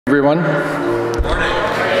Everyone.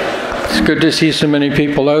 It's good to see so many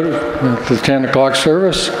people out at the 10 o'clock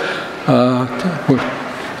service.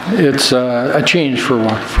 It's a change for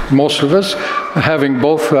most of us, having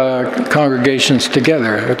both congregations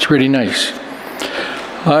together. It's really nice.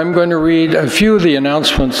 I'm going to read a few of the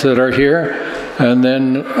announcements that are here, and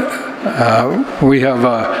then we have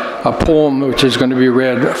a poem which is going to be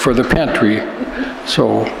read for the pantry.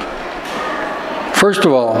 So, first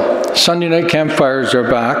of all, Sunday night campfires are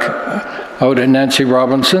back out at Nancy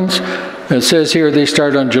Robinson's. It says here they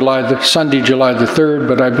start on Sunday, July the 3rd,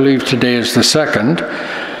 but I believe today is the 2nd.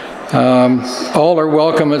 All are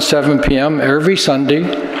welcome at 7 p.m. every Sunday,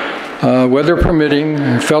 weather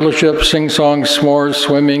permitting, fellowship, sing-songs, s'mores,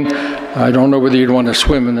 swimming. I don't know whether you'd want to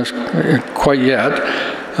swim in this quite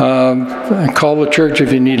yet. Call the church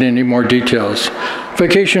if you need any more details.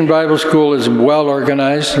 Vacation Bible School is well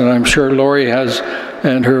organized, and I'm sure Lori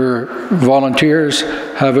and her volunteers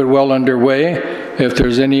have it well underway. If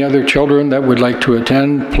there's any other children that would like to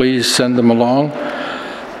attend, please send them along.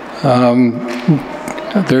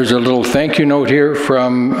 There's a little thank you note here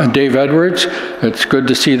from Dave Edwards. It's good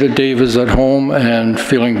to see that Dave is at home and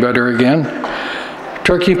feeling better again.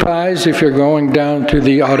 Turkey pies, if you're going down to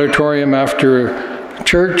the auditorium after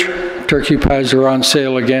church, turkey pies are on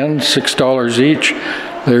sale again, $6 each.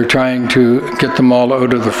 They're trying to get them all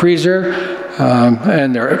out of the freezer,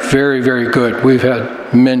 and they're very, very good. We've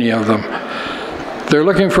had many of them. They're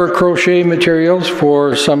looking for crochet materials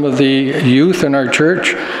for some of the youth in our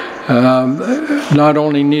church, not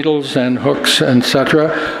only needles and hooks,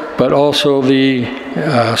 etc., but also the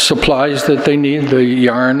supplies that they need, the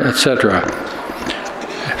yarn, etc.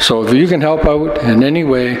 So if you can help out in any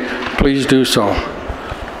way, please do so.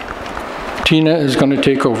 Tina is going to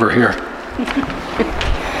take over here.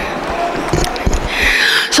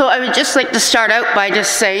 So I would just like to start out by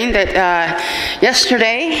just saying that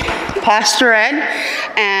yesterday, Pastor Ed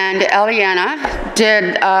and Eliana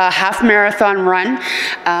did a half marathon run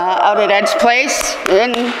out at Ed's place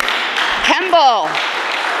in Kemble.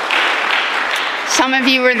 Some of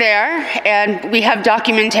you were there, and we have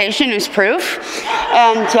documentation as proof.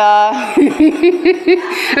 And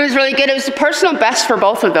it was really good. It was a personal best for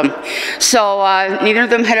both of them. So neither of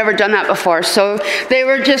them had ever done that before. So they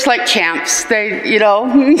were just like champs. They,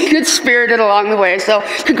 good spirited along the way. So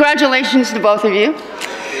congratulations to both of you.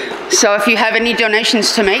 So if you have any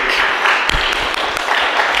donations to make,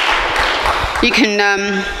 you can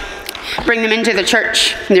bring them into the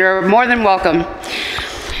church. You're more than welcome.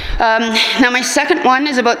 Now my second one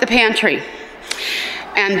is about the pantry,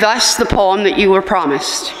 and thus the poem that you were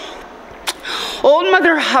promised. Old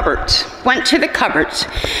Mother Hubbard went to the cupboard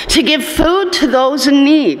to give food to those in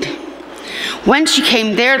need. When she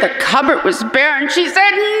came there, the cupboard was bare, and she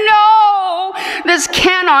said, "No, this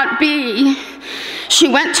cannot be." She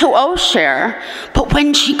went to O'Share, but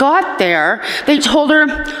when she got there, they told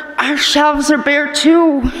her, "Our shelves are bare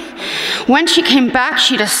too." When she came back,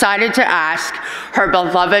 she decided to ask her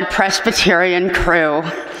beloved Presbyterian crew,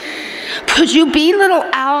 "Could you be little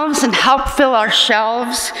elves and help fill our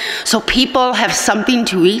shelves so people have something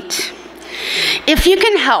to eat?" If you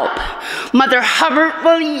can help, Mother Hubbard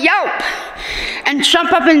will yelp and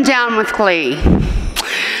jump up and down with glee.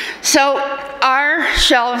 So our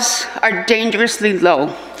shelves are dangerously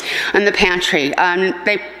low in the pantry.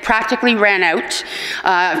 They practically ran out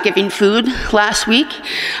of giving food last week,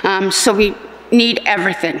 so we need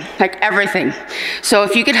everything, like everything. So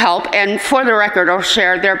if you could help, and for the record,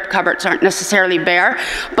 O'Share, their cupboards aren't necessarily bare,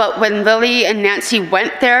 but when Lily and Nancy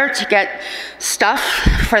went there to get stuff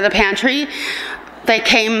for the pantry, they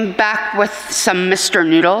came back with some Mr.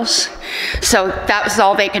 Noodles. So that was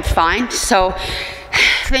all they could find. So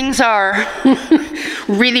things are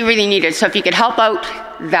really, really needed. So if you could help out,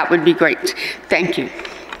 that would be great. Thank you.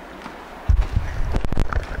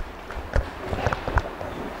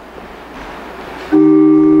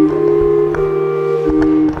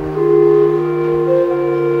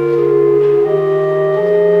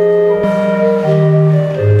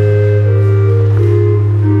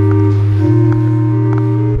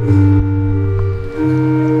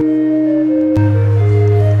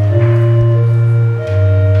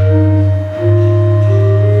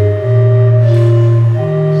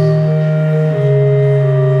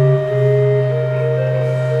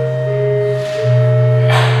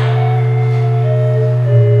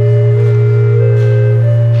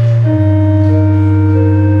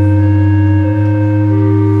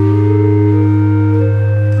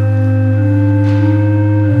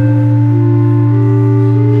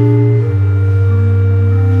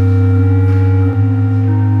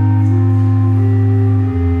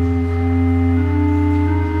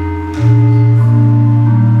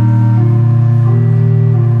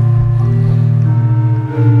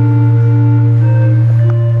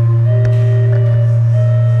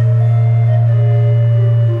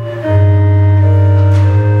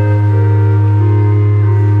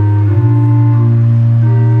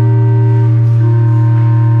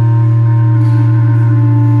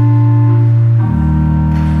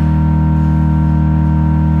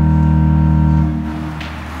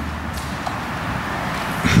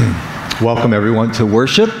 Welcome everyone to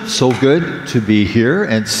worship. So good to be here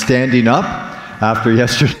and standing up after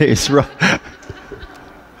yesterday's run.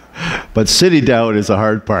 But sitting down is the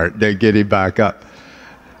hard part, then getting back up.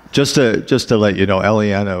 Just to let you know,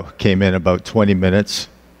 Eliana came in about 20 minutes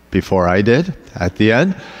before I did at the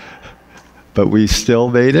end. But we still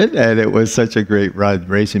made it, and it was such a great run,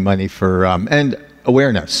 raising money for, and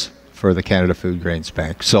awareness for the Canada Food Grains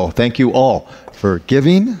Bank. So thank you all for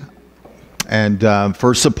giving and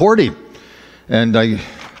for supporting. And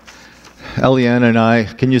Eliana and I,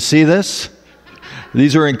 can you see this?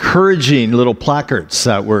 These are encouraging little placards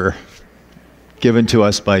that were given to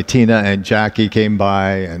us by Tina, and Jackie came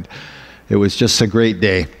by, and it was just a great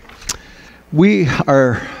day. We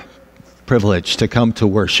are privileged to come to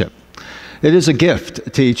worship. It is a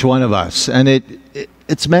gift to each one of us, and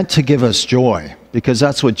it's meant to give us joy, because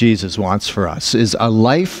that's what Jesus wants for us, is a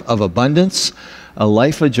life of abundance, a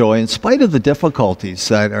life of joy. In spite of the difficulties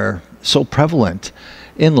that are so prevalent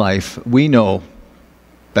in life, we know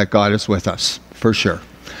that God is with us, for sure.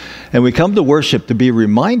 And we come to worship to be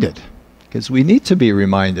reminded, because we need to be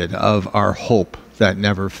reminded of our hope that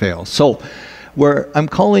never fails. So I'm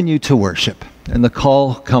calling you to worship, and the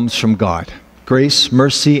call comes from God. Grace,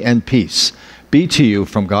 mercy, and peace be to you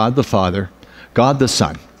from God the Father, God the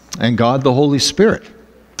Son, and God the Holy Spirit.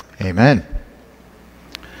 Amen.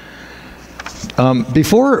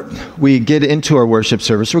 Before we get into our worship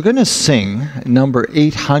service, we're going to sing number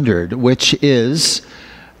 800, which is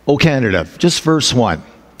O Canada, just verse 1.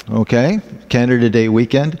 Okay? Canada Day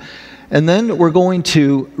weekend. And then we're going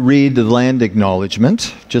to read the land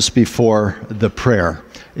acknowledgement just before the prayer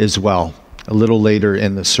as well, a little later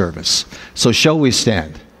in the service. So shall we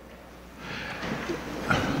stand?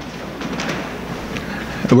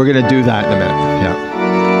 We're going to do that in a minute. Yeah.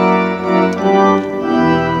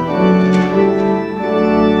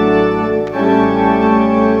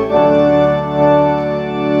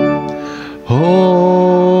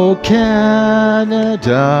 Oh,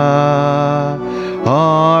 Canada,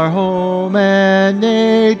 our home and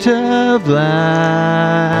native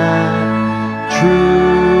land,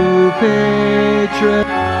 true patriot.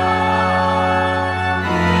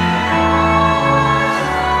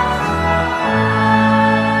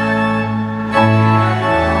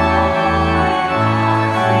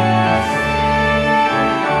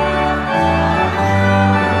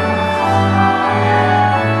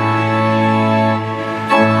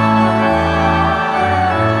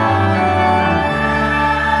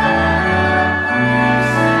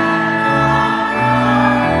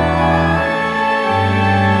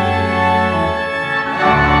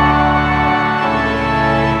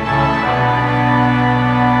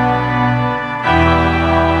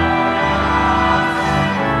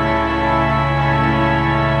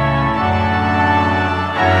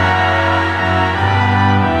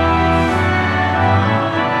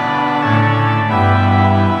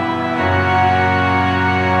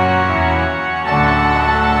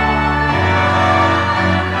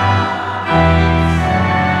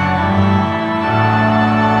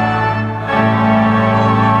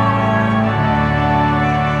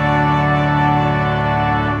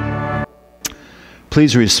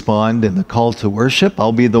 Please respond in the call to worship.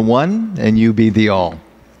 I'll be the one, and you be the all.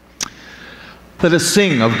 Let us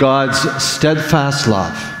sing of God's steadfast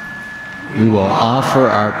love. We will offer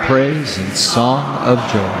our praise and song of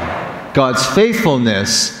joy. God's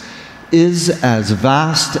faithfulness is as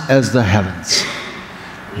vast as the heavens.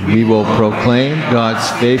 We will proclaim God's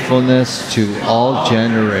faithfulness to all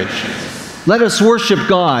generations. Let us worship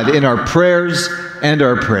God in our prayers and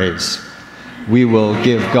our praise. We will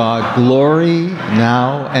give God glory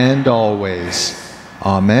now and always.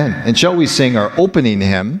 Amen. And shall we sing our opening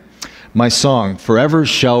hymn, My Song Forever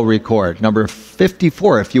Shall Record, number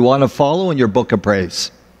 54, if you want to follow in your book of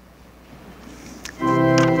praise.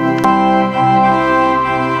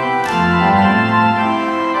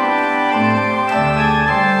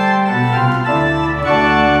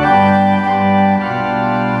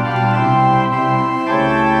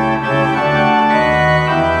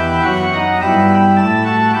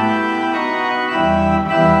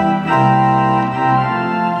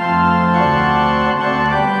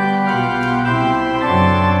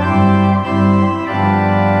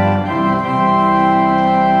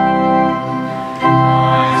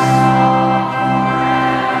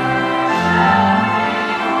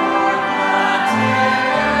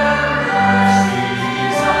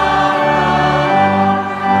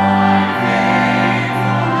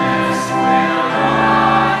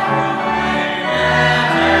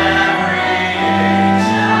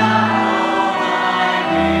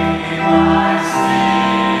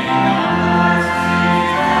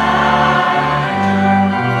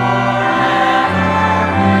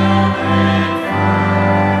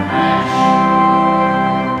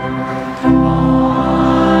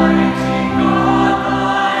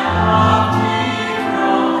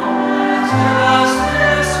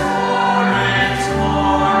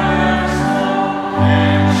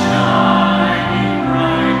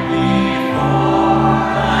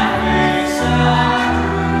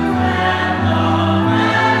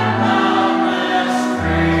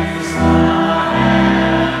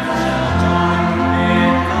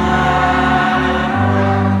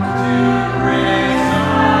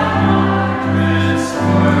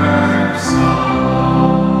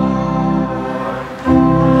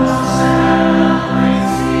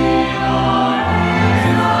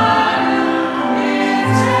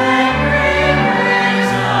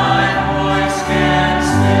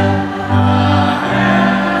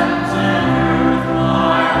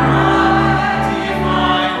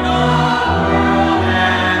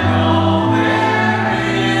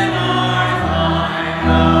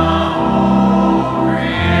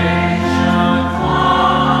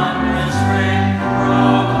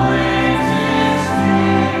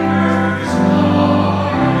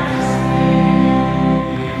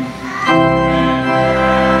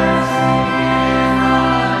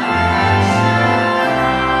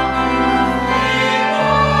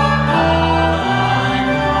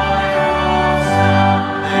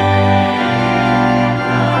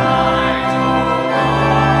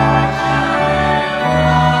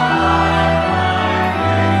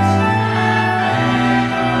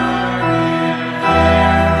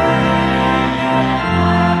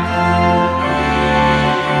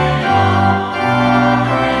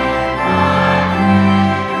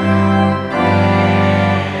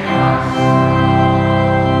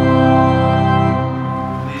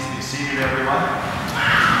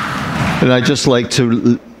 And I'd just like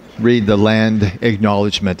to read the land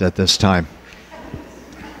acknowledgement at this time.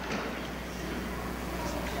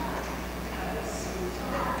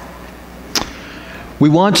 We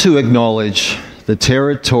want to acknowledge the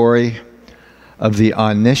territory of the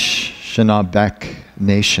Anishinaabe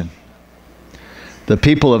Nation. The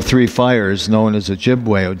people of Three Fires, known as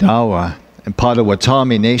Ojibwe, Odawa, and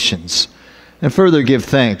Potawatomi nations, and further give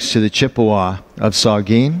thanks to the Chippewa of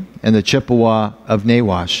Saugeen and the Chippewa of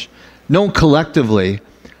Nawash, known collectively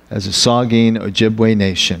as the Saugeen Ojibwe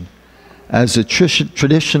Nation, as the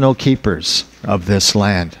traditional keepers of this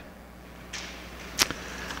land.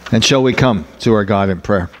 And shall we come to our God in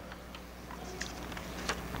prayer?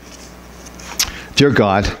 Dear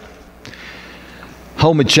God,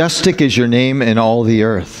 how majestic is your name in all the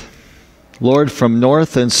earth. Lord, from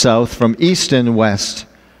north and south, from east and west,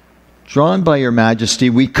 drawn by your majesty,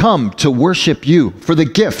 we come to worship you for the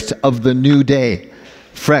gift of the new day.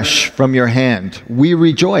 Fresh from your hand, we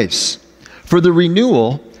rejoice. For the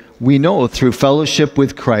renewal we know through fellowship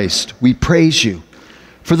with Christ, we praise you.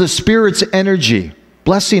 For the Spirit's energy,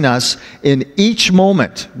 blessing us in each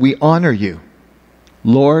moment, we honor you.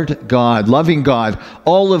 Lord God, loving God,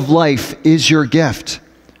 all of life is your gift.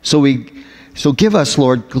 So give us,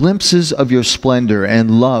 Lord, glimpses of your splendor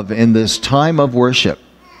and love in this time of worship.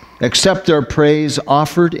 Accept our praise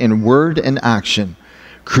offered in word and action.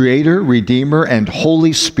 Creator, Redeemer, and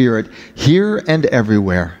Holy Spirit, here and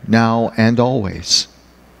everywhere, now and always.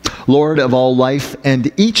 Lord of all life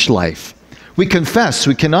and each life, we confess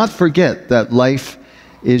we cannot forget that life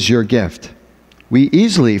is your gift. We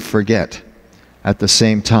easily forget at the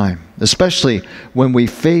same time, especially when we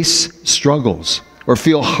face struggles or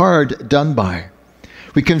feel hard done by.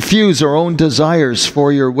 We confuse our own desires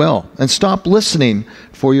for your will and stop listening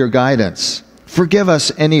for your guidance. Forgive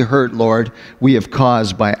us any hurt, Lord, we have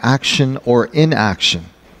caused by action or inaction,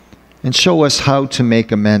 and show us how to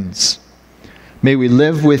make amends. May we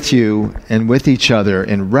live with you and with each other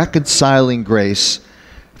in reconciling grace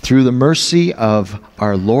through the mercy of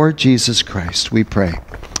our Lord Jesus Christ, we pray.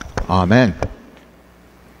 Amen.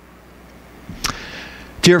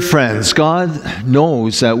 Dear friends, God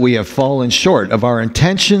knows that we have fallen short of our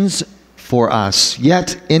intentions for us,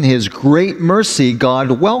 yet in his great mercy,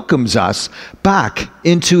 God welcomes us back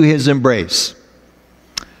into his embrace.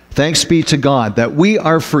 Thanks be to God that we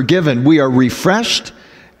are forgiven, we are refreshed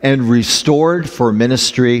and restored for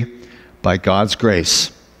ministry by God's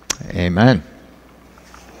grace. Amen.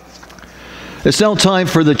 It's now time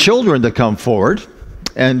for the children to come forward.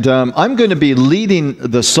 And I'm going to be leading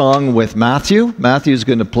the song with Matthew. Matthew's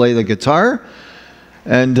going to play the guitar.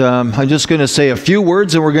 And I'm just going to say a few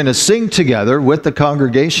words and we're going to sing together with the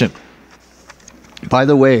congregation. By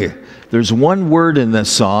the way, there's one word in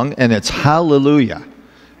this song and it's hallelujah.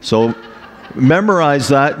 So memorize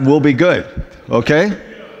that and we'll be good. Okay?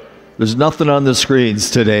 There's nothing on the screens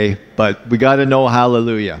today, but we got to know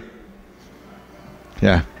hallelujah.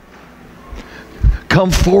 Yeah. Come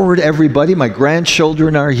forward, everybody. My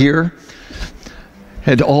grandchildren are here.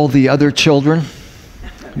 And all the other children.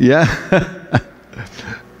 Yeah.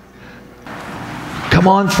 Come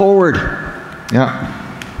on forward. Yeah.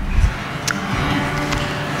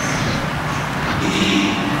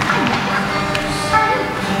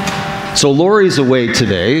 So Lori's away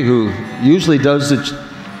today, who usually does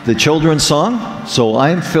the children's song. So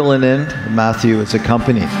I'm filling in. Matthew is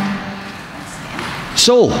accompanying.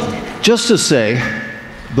 So, just to say,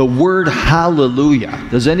 the word hallelujah.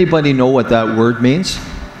 Does anybody know what that word means?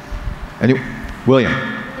 William?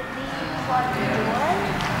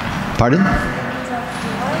 Pardon?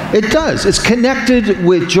 It does. It's connected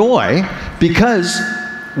with joy because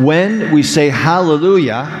when we say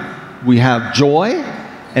hallelujah, we have joy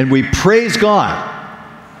and we praise God.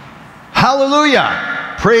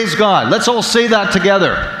 Hallelujah! Praise God. Let's all say that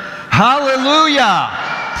together. Hallelujah!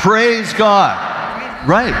 Praise God.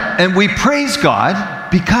 Right. And we praise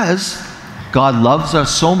God because God loves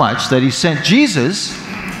us so much that he sent Jesus,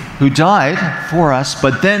 who died for us,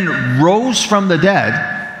 but then rose from the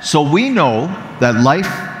dead. So we know that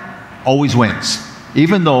life always wins.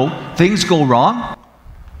 Even though things go wrong,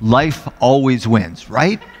 life always wins,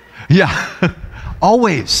 right? Yeah,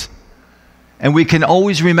 always. And we can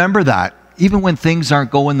always remember that, even when things aren't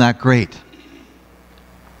going that great.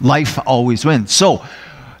 Life always wins. So,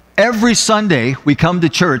 every Sunday, we come to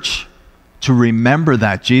church to remember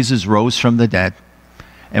that Jesus rose from the dead,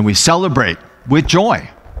 and we celebrate with joy,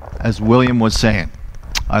 as William was saying.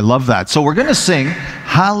 I love that. So we're going to sing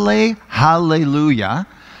Hallelujah,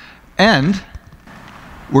 and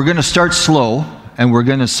we're going to start slow, and we're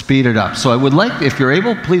going to speed it up. So I would like, if you're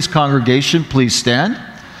able, please, congregation, please stand,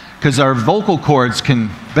 because our vocal cords can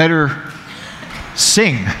better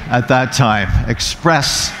sing at that time,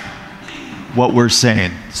 express what we're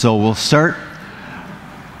saying. So we'll start.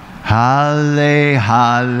 Halle,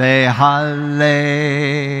 halle,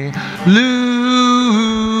 hallelujah.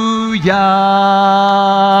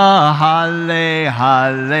 Halle,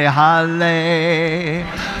 halle, hallelujah.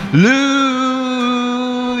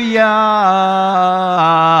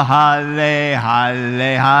 Halle,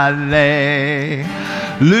 halle, hallelujah.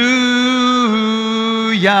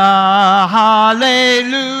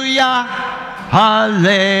 Hallelujah.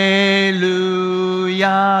 Hallelujah.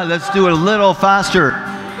 Let's do it a little faster.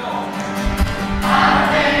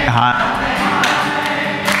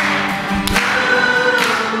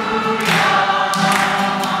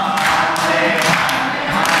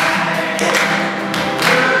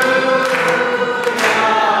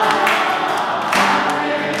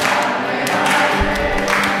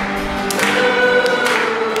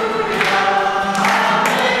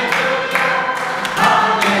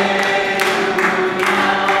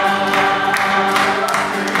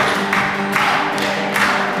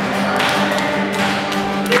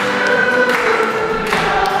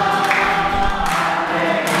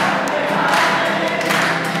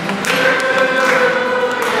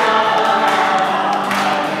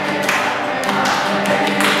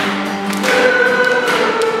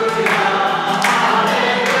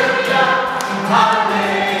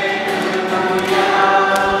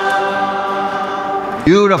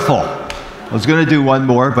 Beautiful. I was going to do one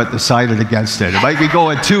more, but decided against it. It might be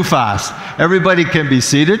going too fast. Everybody can be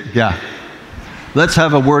seated. Yeah. Let's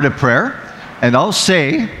have a word of prayer. And I'll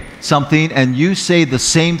say something, and you say the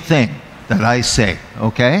same thing that I say.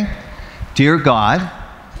 Okay? Dear God.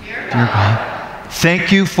 Dear God.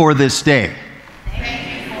 Thank you for this day.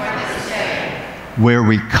 Thank you for this day. Where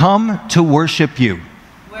we come to worship you.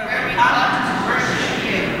 Where we come to worship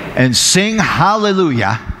you. And sing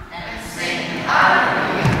hallelujah.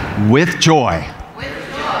 With joy. With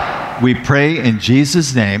joy. We pray in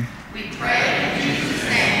Jesus' name. We pray in Jesus'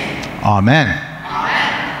 name. Amen.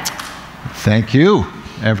 Amen. Thank you,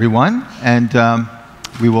 everyone. And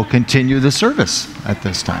we will continue the service at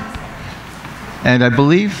this time. And I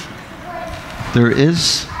believe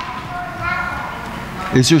there's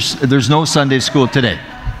no Sunday school today.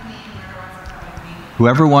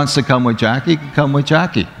 Whoever wants to come with Jackie can come with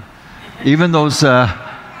Jackie. Even those...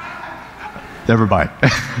 Never mind.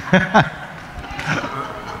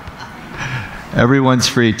 Everyone's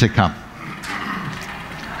free to come.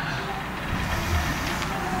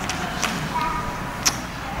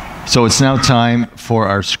 So it's now time for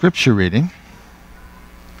our scripture reading.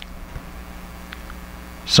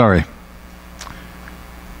 Sorry.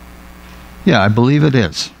 Yeah, I believe it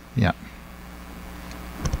is. Yeah.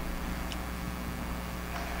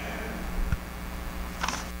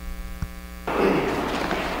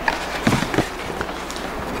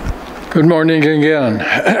 Good morning again.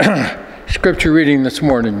 Scripture reading this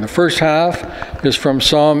morning. The first half is from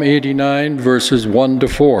Psalm 89, verses 1 to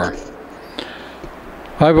 4.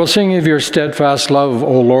 I will sing of your steadfast love,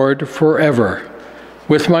 O Lord, forever.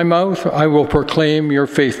 With my mouth I will proclaim your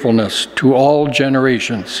faithfulness to all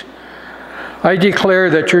generations. I declare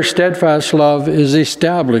that your steadfast love is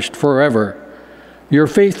established forever. Your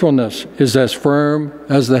faithfulness is as firm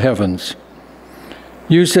as the heavens.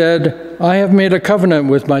 You said, I have made a covenant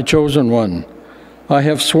with my chosen one. I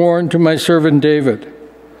have sworn to my servant David.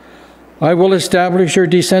 I will establish your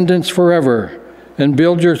descendants forever and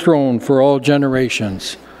build your throne for all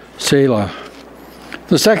generations. Selah.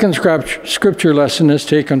 The second scripture lesson is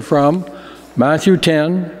taken from Matthew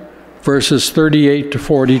 10, verses 38 to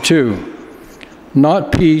 42.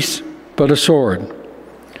 Not peace, but a sword.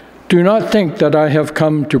 Do not think that I have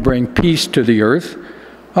come to bring peace to the earth.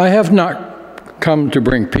 I have not come to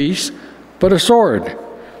bring peace, but a sword.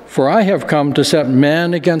 For I have come to set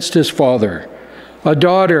man against his father, a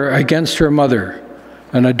daughter against her mother,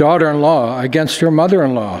 and a daughter-in-law against her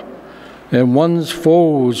mother-in-law. And one's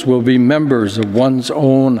foes will be members of one's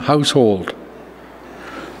own household.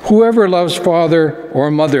 Whoever loves father or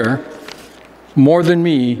mother more than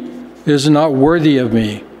me is not worthy of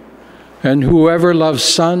me, and whoever loves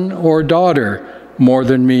son or daughter more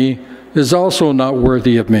than me is also not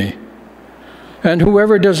worthy of me. And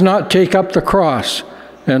whoever does not take up the cross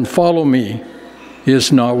and follow me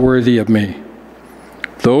is not worthy of me.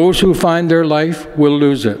 Those who find their life will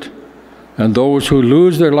lose it, and those who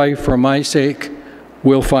lose their life for my sake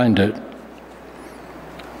will find it.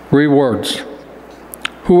 Rewards.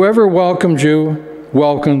 Whoever welcomes you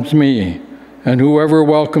welcomes me, and whoever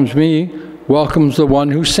welcomes me welcomes the one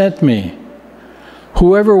who sent me.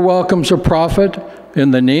 Whoever welcomes a prophet in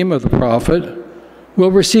the name of the prophet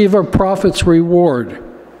will receive a prophet's reward.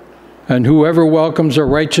 And whoever welcomes a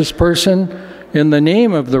righteous person in the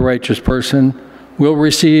name of the righteous person will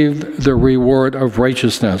receive the reward of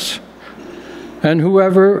righteousness. And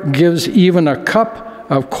whoever gives even a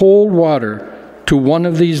cup of cold water to one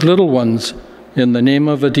of these little ones in the name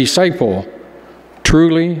of a disciple,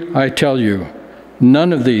 truly I tell you,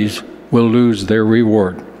 none of these will lose their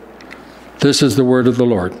reward. This is the word of the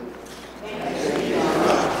Lord.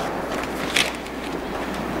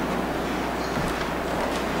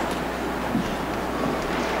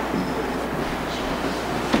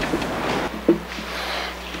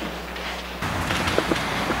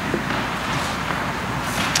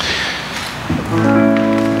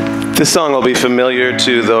 This song will be familiar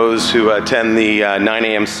to those who attend the 9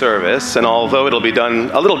 a.m. service, and although it'll be done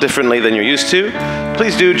a little differently than you're used to,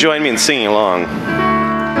 please do join me in singing along.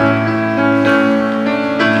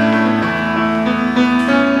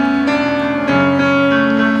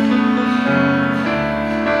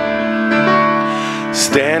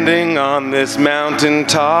 Standing on this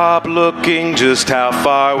mountaintop, looking just how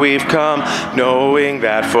far we've come, knowing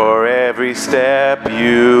that for every step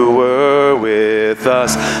you were with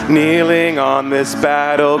us. Kneeling on this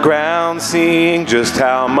battleground, seeing just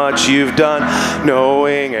how much you've done,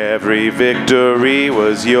 knowing every victory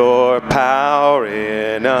was your power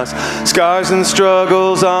in us. Scars and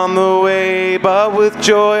struggles on the way, but with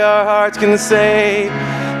joy our hearts can say,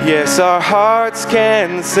 yes, our hearts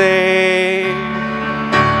can say,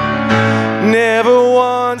 never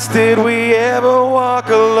once did we ever walk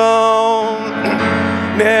alone.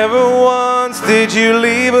 Never once did you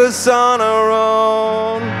leave us on our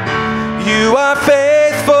own. You are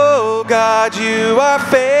faithful, God, you are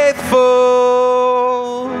faithful.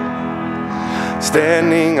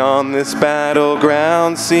 Standing on this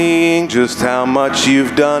battleground, seeing just how much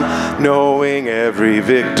you've done, knowing every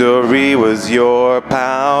victory was your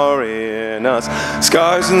power in us.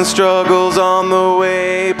 Scars and struggles on the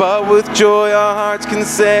way, but with joy our hearts can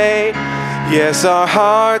say, yes, our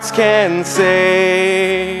hearts can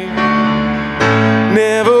say,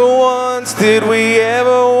 never once did we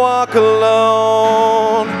ever walk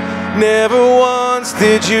alone. Never once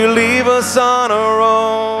did you leave us on our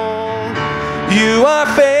own. You are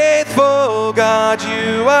faithful, God,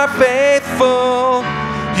 you are faithful.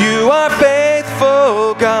 You are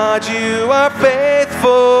faithful, God, you are faithful.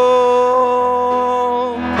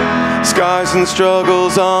 Scars and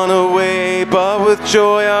struggles on the way, but with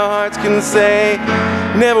joy our hearts can say,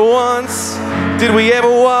 never once did we ever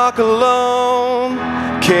walk alone.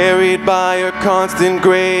 Carried by your constant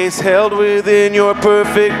grace, held within your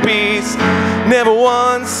perfect peace. Never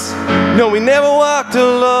once, no, we never walked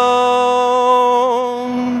alone.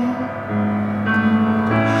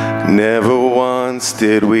 Never once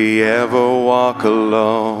did we ever walk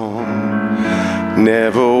alone.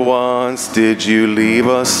 Never once did you leave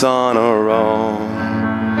us on our own.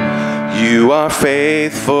 You are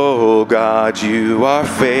faithful, God, you are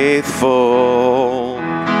faithful.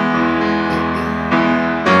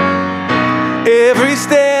 Every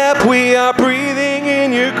step we are breathing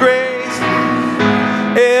in your grace.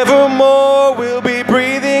 Evermore we'll be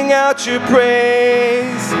breathing out your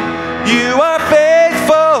praise. You are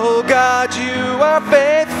faithful, God, you are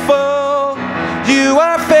faithful. You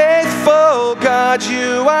are faithful, God,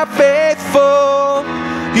 you are faithful.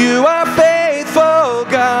 You are faithful,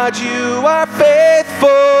 God, you are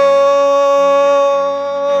faithful.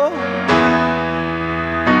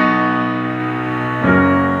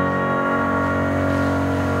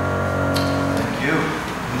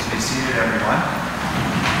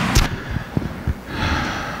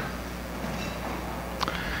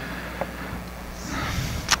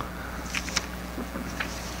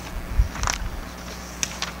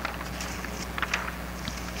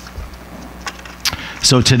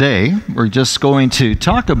 So today, we're just going to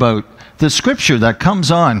talk about the scripture that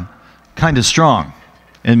comes on kind of strong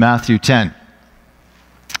in Matthew 10.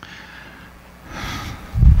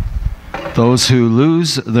 Those who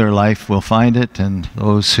lose their life will find it, and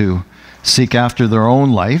those who seek after their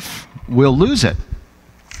own life will lose it.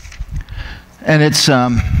 And it's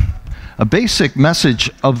a basic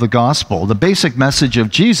message of the gospel, the basic message of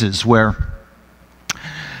Jesus, where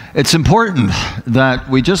it's important that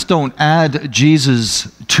we just don't add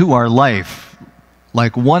Jesus to our life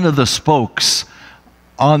like one of the spokes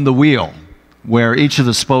on the wheel, where each of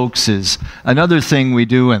the spokes is another thing we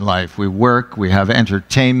do in life. We work, we have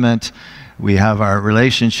entertainment, we have our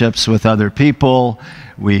relationships with other people,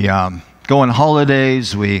 we go on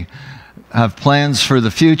holidays, we have plans for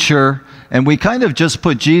the future, and we kind of just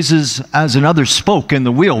put Jesus as another spoke in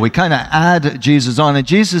the wheel. We kind of add Jesus on. And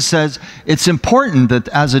Jesus says it's important that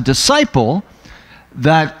as a disciple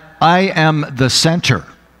that I am the center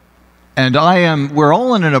And we're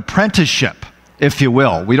all in an apprenticeship, if you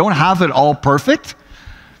will. We don't have it all perfect,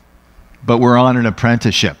 but we're on an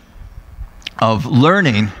apprenticeship of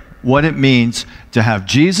learning what it means to have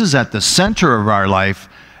Jesus at the center of our life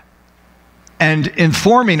and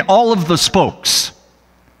informing all of the spokes,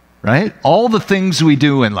 right? All the things we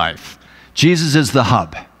do in life. Jesus is the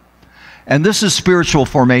hub. And this is spiritual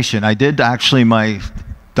formation. I did actually my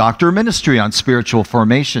doctor of ministry on spiritual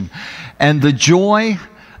formation. And the joy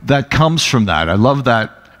that comes from that, I love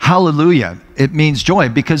that. Hallelujah. It means joy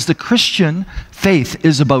because the Christian faith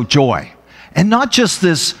is about joy. And not just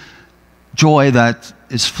this joy that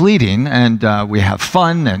is fleeting and we have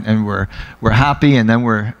fun and we're happy and then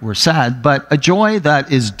we're sad, but a joy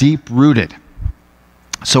that is deep rooted.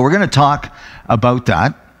 So we're going to talk about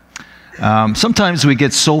that. Sometimes we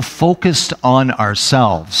get so focused on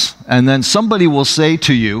ourselves and then somebody will say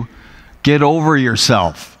to you, get over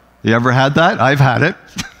yourself. You ever had that? I've had it.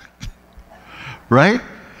 Right?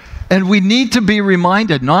 And we need to be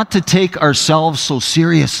reminded not to take ourselves so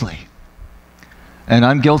seriously. And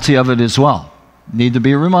I'm guilty of it as well. Need to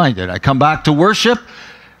be reminded. I come back to worship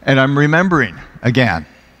and I'm remembering again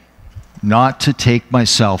not to take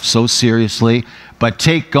myself so seriously, but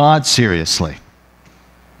take God seriously.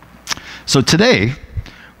 So today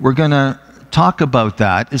we're going to talk about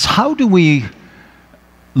that, is how do we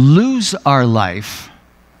lose our life,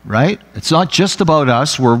 right? It's not just about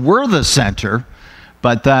us, we're the center,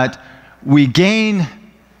 but that we gain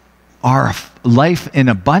our life in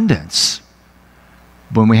abundance.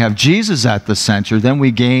 When we have Jesus at the center, then we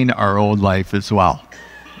gain our old life as well.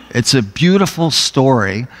 It's a beautiful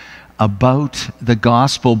story about the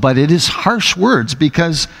gospel, but it is harsh words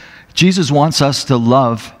because Jesus wants us to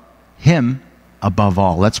love him above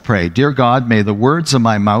all. Let's pray. Dear God, may the words of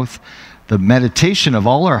my mouth, the meditation of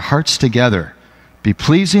all our hearts together, be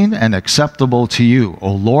pleasing and acceptable to you,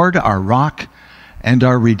 O Lord, our rock and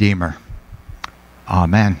our Redeemer.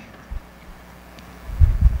 Amen.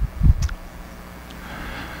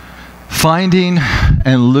 Finding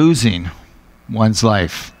and losing one's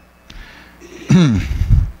life.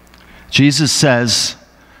 Jesus says,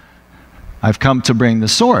 I've come to bring the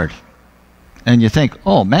sword. And you think,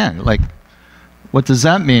 oh man, like, what does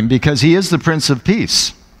that mean? Because he is the Prince of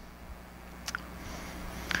Peace.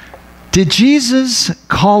 Did Jesus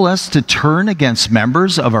call us to turn against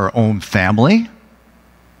members of our own family?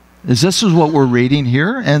 Is this what we're reading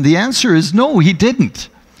here? And the answer is no, he didn't.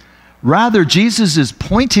 Rather, Jesus is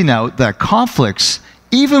pointing out that conflicts,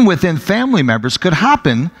 even within family members, could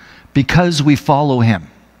happen because we follow him.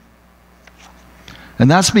 And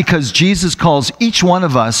that's because Jesus calls each one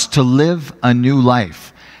of us to live a new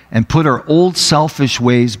life and put our old selfish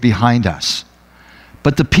ways behind us.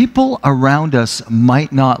 But the people around us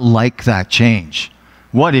might not like that change.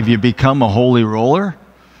 What, have you become a holy roller?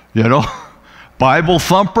 You know, Bible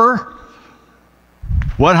thumper?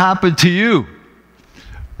 What happened to you?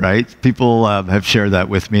 Right? People have shared that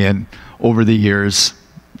with me and over the years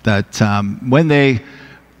that when they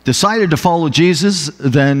decided to follow Jesus,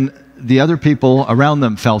 then the other people around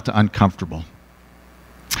them felt uncomfortable.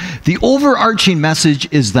 The overarching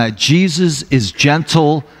message is that Jesus is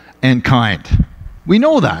gentle and kind. We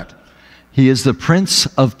know that. He is the Prince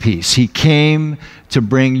of Peace. He came to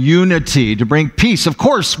bring unity, to bring peace. Of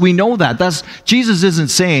course, we know that. Jesus isn't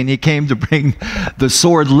saying he came to bring the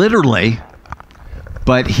sword literally,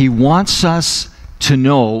 but he wants us to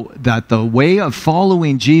know that the way of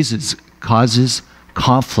following Jesus causes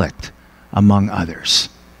conflict among others,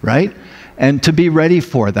 right? And to be ready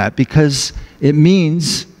for that, because it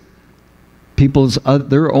means people's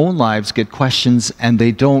their own lives get questions and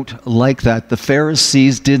they don't like that. The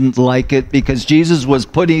Pharisees didn't like it because Jesus was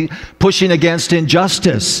pushing against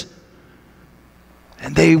injustice.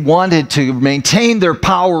 And they wanted to maintain their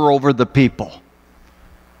power over the people.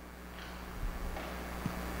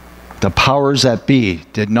 The powers that be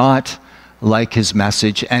did not like his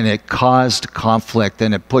message, and it caused conflict,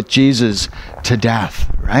 and it put Jesus to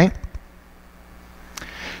death, right?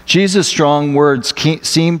 Jesus' strong words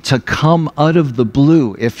seem to come out of the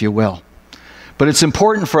blue, if you will. But it's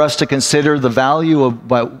important for us to consider the value of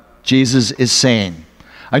what Jesus is saying.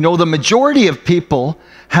 I know the majority of people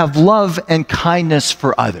have love and kindness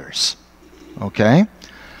for others, okay?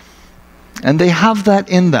 And they have that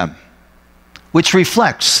in them, which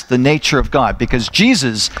reflects the nature of God, because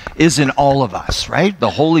Jesus is in all of us, right? The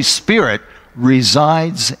Holy Spirit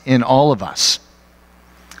resides in all of us.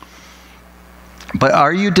 But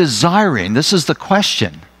are you desiring, this is the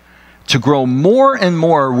question, to grow more and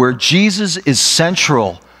more where Jesus is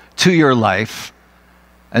central to your life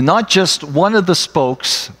and not just one of the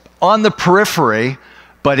spokes on the periphery,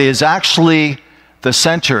 but is actually the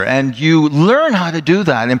center. And you learn how to do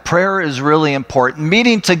that. And prayer is really important.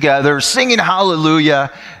 Meeting together, singing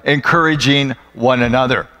hallelujah, encouraging one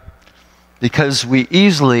another. Because we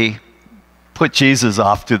easily put Jesus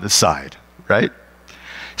off to the side, right?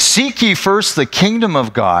 Seek ye first the kingdom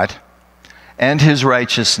of God and his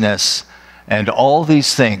righteousness, and all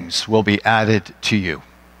these things will be added to you,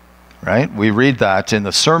 right? We read that in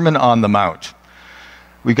the Sermon on the Mount.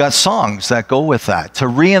 We got songs that go with that to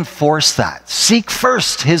reinforce that. Seek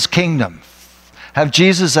first his kingdom. Have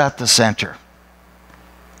Jesus at the center.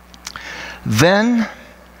 Then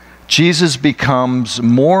Jesus becomes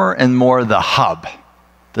more and more the hub,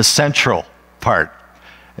 the central part,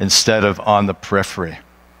 instead of on the periphery.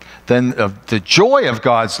 Then the joy of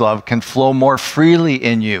God's love can flow more freely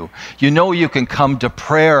in you. You know you can come to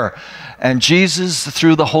prayer, and Jesus,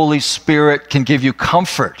 through the Holy Spirit, can give you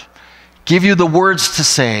comfort, give you the words to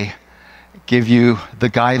say, give you the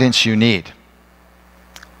guidance you need.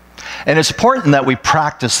 And it's important that we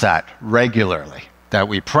practice that regularly, that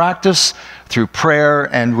we practice through prayer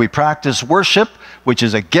and we practice worship, which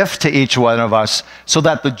is a gift to each one of us, so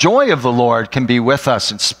that the joy of the Lord can be with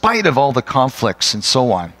us in spite of all the conflicts and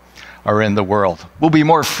so on are in the world. We'll be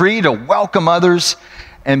more free to welcome others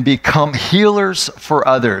and become healers for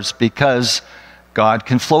others because God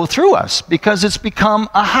can flow through us, because it's become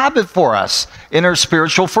a habit for us in our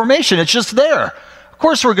spiritual formation. It's just there. Of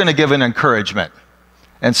course, we're going to give an encouragement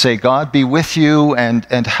and say, God be with you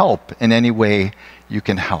and help in any way you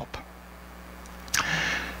can help.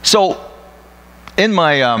 So, in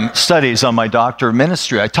my studies on my Doctor of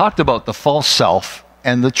Ministry, I talked about the false self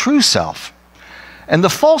and the true self. And the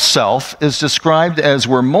false self is described as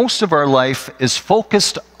where most of our life is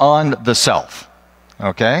focused on the self,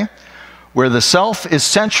 okay? Where the self is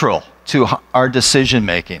central to our decision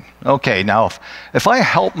making. Okay, now if I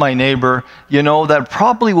help my neighbor, you know, that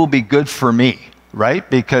probably will be good for me, right?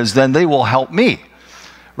 Because then they will help me,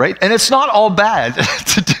 right? And it's not all bad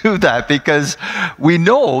to do that, because we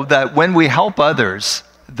know that when we help others,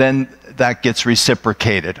 then that gets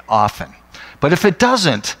reciprocated often. But if it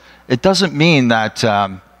doesn't mean that,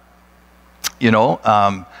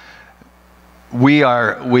 we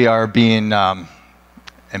are being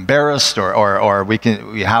embarrassed or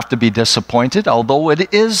we have to be disappointed, although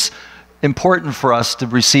it is important for us to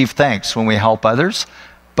receive thanks when we help others,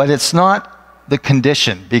 but it's not the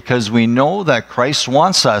condition, because we know that Christ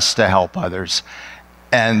wants us to help others,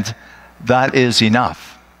 and that is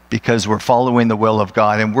enough, because we're following the will of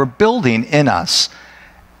God and we're building in us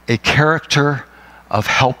a character of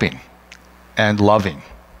helping and loving.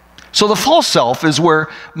 So the false self is where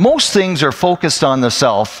most things are focused on the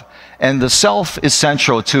self, and the self is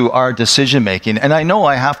central to our decision making. And I know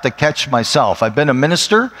I have to catch myself. I've been a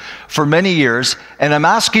minister for many years, and I'm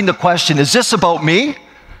asking the question, is this about me?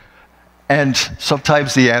 And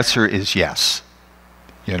sometimes the answer is yes,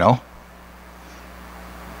 you know?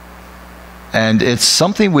 And it's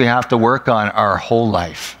something we have to work on our whole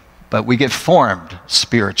life, but we get formed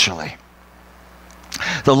spiritually.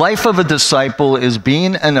 The life of a disciple is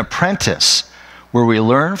being an apprentice, where we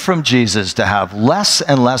learn from Jesus to have less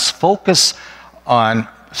and less focus on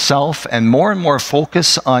self and more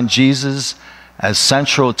focus on Jesus as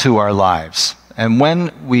central to our lives. And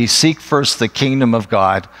when we seek first the kingdom of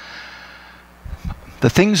God, the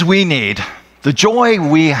things we need, the joy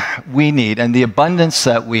we need, and the abundance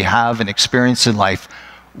that we have and experience in life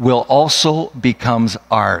will also become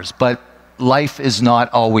ours. But life is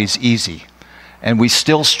not always easy. And we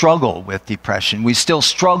still struggle with depression. We still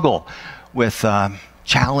struggle with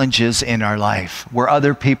challenges in our life where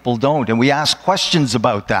other people don't. And we ask questions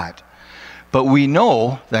about that. But we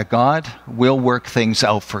know that God will work things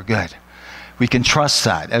out for good. We can trust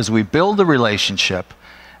that as we build a relationship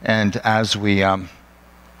and as we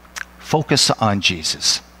focus on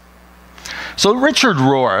Jesus. So Richard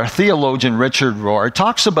Rohr, theologian Richard Rohr,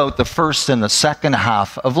 talks about the first and the second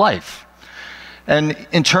half of life. And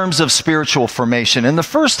in terms of spiritual formation, in the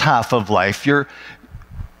first half of life,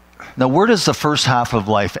 now where does the first half of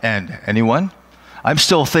life end? Anyone? I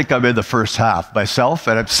still think I'm in the first half myself,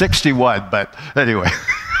 and I'm 61, but anyway.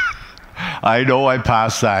 I know I'm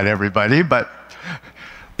past that, everybody, but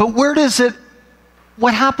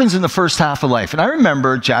what happens in the first half of life? And I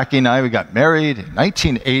remember Jackie and I, we got married in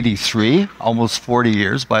 1983, almost 40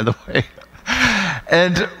 years, by the way.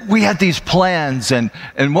 And we had these plans and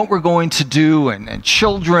what we're going to do and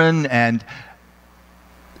children, and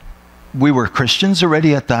we were Christians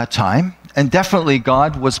already at that time, and definitely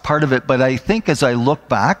God was part of it. But I think as I look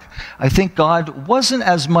back, I think God wasn't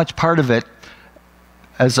as much part of it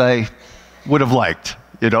as I would have liked,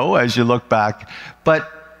 as you look back. But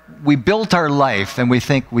we built our life and we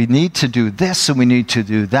think we need to do this and we need to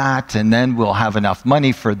do that, and then we'll have enough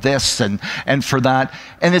money for this and for that.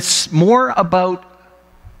 And it's more about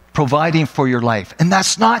providing for your life. And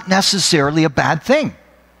that's not necessarily a bad thing,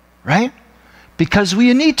 right? Because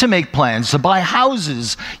we need to make plans to buy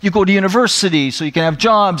houses. You go to university so you can have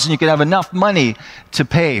jobs and you can have enough money to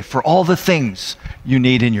pay for all the things you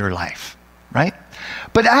need in your life, right?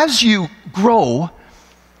 But as you grow,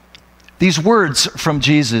 these words from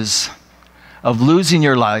Jesus of losing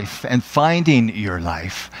your life and finding your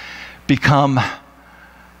life become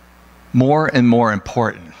more and more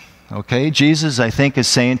important, okay? Jesus, I think, is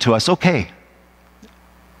saying to us, okay,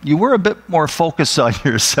 you were a bit more focused on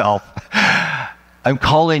yourself. I'm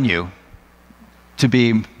calling you to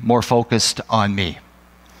be more focused on me.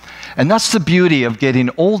 And that's the beauty of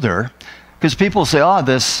getting older, because people say, oh,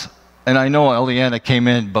 this, and I know Eliana came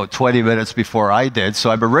in about 20 minutes before I did,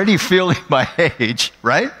 so I'm already feeling my age,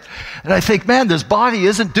 right? And I think, man, this body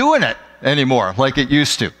isn't doing it anymore like it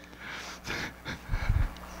used to.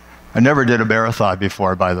 I never did a marathon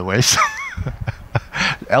before, by the way. So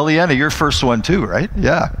Eliana, your first one too, right?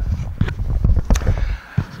 Yeah.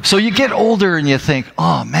 So you get older and you think,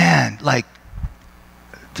 oh man, like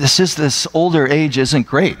this older age isn't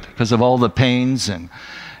great because of all the pains and,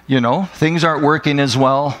 things aren't working as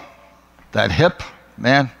well. That hip,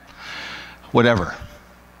 man, whatever.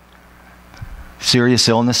 Serious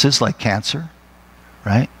illnesses like cancer,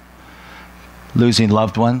 right? Losing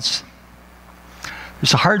loved ones.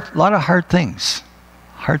 There's a lot of hard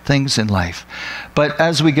things in life. But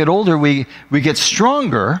as we get older, we get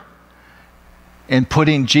stronger in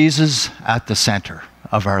putting Jesus at the center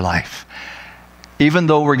of our life. Even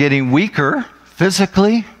though we're getting weaker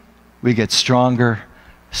physically, we get stronger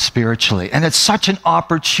spiritually. And it's such an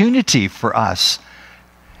opportunity for us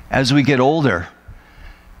as we get older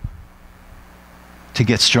to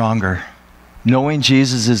get stronger, knowing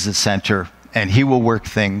Jesus is the center and he will work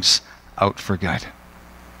things out for good.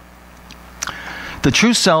 The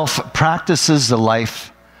true self practices the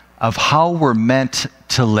life of how we're meant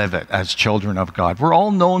to live it as children of God. We're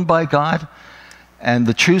all known by God, and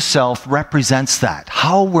the true self represents that,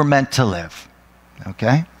 how we're meant to live,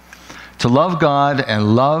 okay? To love God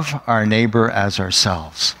and love our neighbor as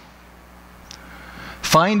ourselves.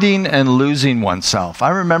 Finding and losing oneself. I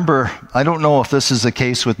remember, I don't know if this is the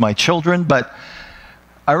case with my children, but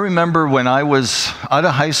I remember when I was out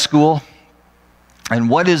of high school, and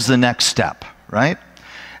what is the next step, right?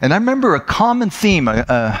 And I remember a common theme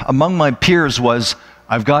among my peers was,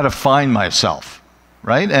 I've got to find myself,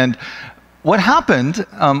 right? And what happened,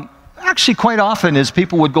 actually quite often, is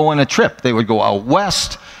people would go on a trip. They would go out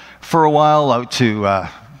west for a while, out to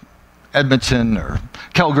Edmonton or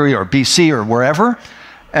Calgary or BC or wherever.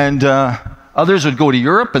 And others would go to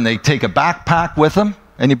Europe and they'd take a backpack with them.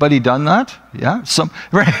 Anybody done that? Yeah?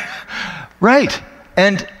 Right.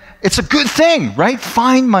 And it's a good thing, right?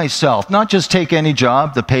 Find myself. Not just take any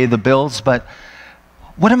job to pay the bills, but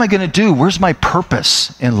what am I going to do? Where's my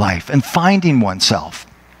purpose in life? And finding oneself.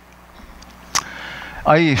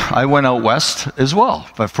 I went out west as well,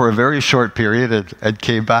 but for a very short period and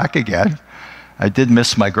came back again. I did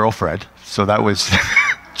miss my girlfriend, so that was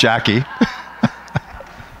Jackie.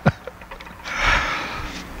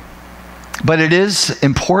 But it is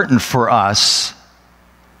important for us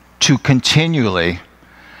to continually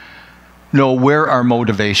know where our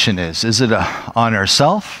motivation is. Is it on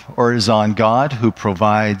ourselves, or is it on God who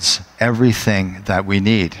provides everything that we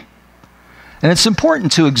need? And it's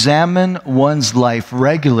important to examine one's life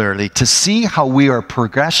regularly to see how we are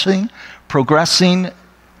progressing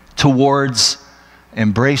towards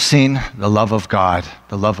embracing the love of God,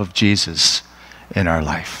 the love of Jesus in our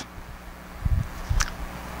life.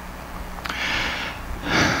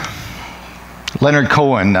 Leonard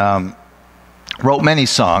Cohen wrote many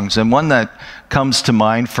songs, and one that comes to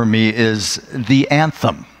mind for me is The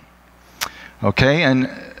Anthem. Okay, and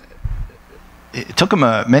it took him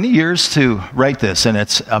many years to write this, and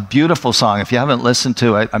it's a beautiful song. If you haven't listened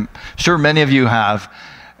to it, I'm sure many of you have.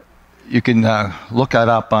 You can look it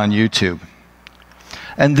up on YouTube.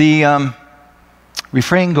 And the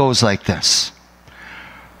refrain goes like this: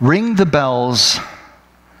 ring the bells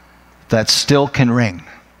that still can ring.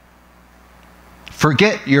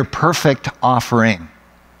 Forget your perfect offering.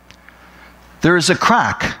 There is a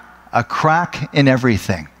crack in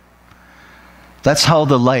everything. That's how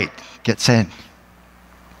the light gets in.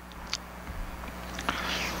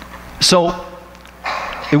 So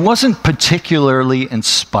it wasn't particularly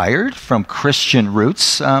inspired from Christian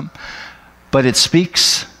roots, but it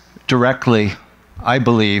speaks directly, I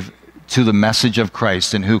believe, to the message of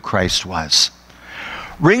Christ and who Christ was.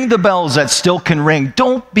 Ring the bells that still can ring.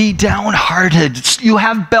 Don't be downhearted. You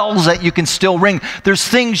have bells that you can still ring. There's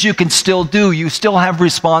things you can still do. You still have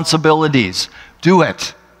responsibilities. Do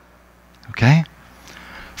it. Okay?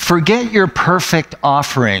 Forget your perfect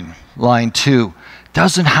offering. Line 2.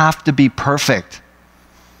 Doesn't have to be perfect.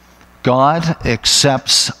 God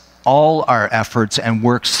accepts all our efforts and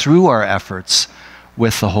works through our efforts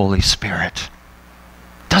with the Holy Spirit.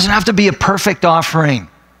 Doesn't have to be a perfect offering.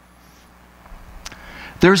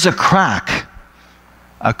 There's a crack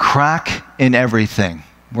in everything.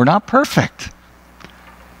 We're not perfect.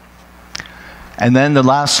 And then the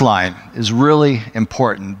last line is really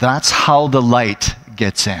important. That's how the light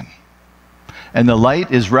gets in. And the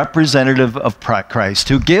light is representative of Christ,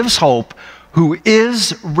 who gives hope, who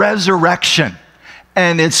is resurrection.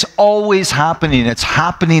 And it's always happening. It's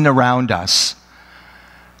happening around us.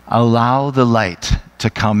 Allow the light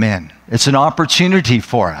to come in. It's an opportunity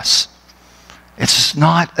for us. It's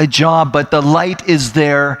not a job, but the light is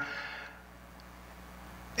there.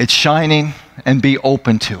 It's shining, and be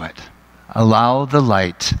open to it. Allow the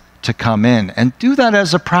light to come in. And do that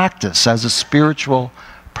as a practice, as a spiritual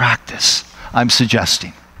practice, I'm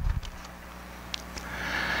suggesting.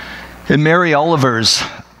 In Mary Oliver's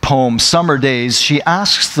poem, Summer Days, she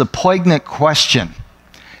asks the poignant question,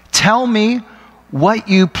 tell me what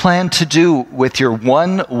you plan to do with your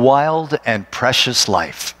one wild and precious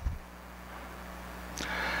life.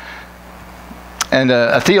 And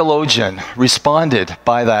a theologian responded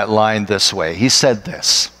by that line this way. He said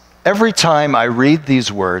this, every time I read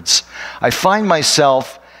these words, I find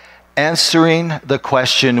myself answering the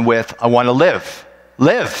question with, I want to live.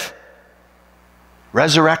 Live.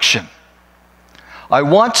 Resurrection. I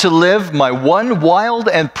want to live my one wild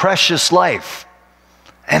and precious life.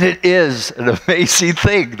 And it is an amazing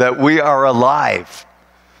thing that we are alive.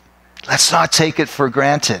 Let's not take it for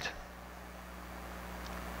granted.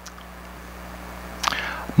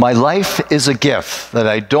 My life is a gift that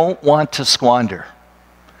I don't want to squander.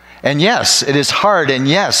 And yes, it is hard, and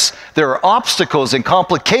yes, there are obstacles and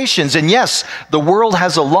complications, and yes, the world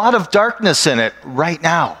has a lot of darkness in it right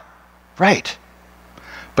now. Right.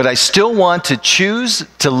 But I still want to choose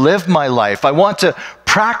to live my life. I want to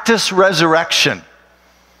practice resurrection.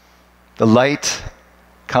 The light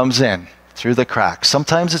comes in through the cracks.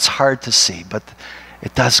 Sometimes it's hard to see, but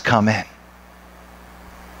it does come in.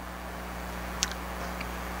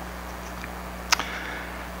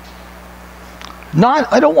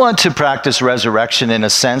 I don't want to practice resurrection in a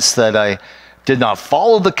sense that I did not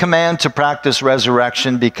follow the command to practice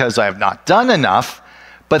resurrection because I have not done enough,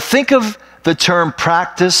 but think of the term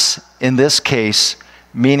practice in this case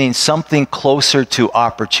meaning something closer to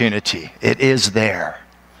opportunity. It is there.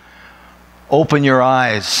 Open your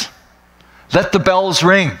eyes. Let the bells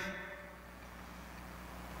ring.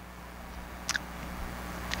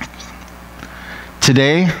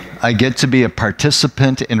 Today, I get to be a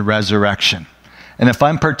participant in resurrection. And if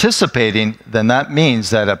I'm participating, then that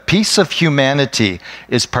means that a piece of humanity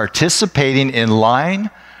is participating in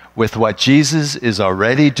line with what Jesus is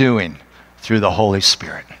already doing through the Holy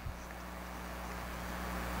Spirit.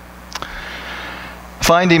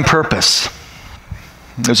 Finding purpose.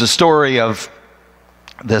 There's a story of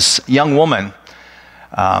this young woman.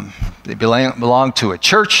 They belonged to a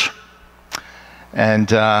church, and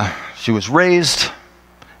she was raised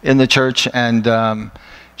in the church, and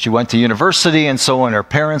she went to university and so on. Her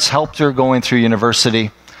parents helped her going through university.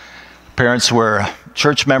 Parents were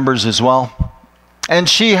church members as well. And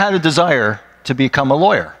she had a desire to become a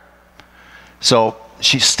lawyer. So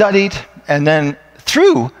she studied, and then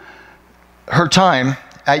through her time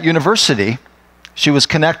at university, she was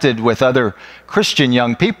connected with other Christian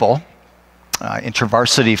young people,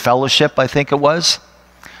 InterVarsity Fellowship, I think it was.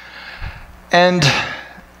 And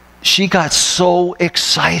she got so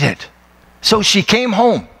excited. So she came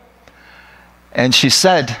home and she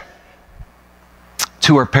said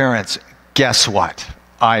to her parents, guess what?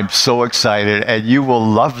 I'm so excited and you will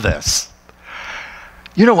love this.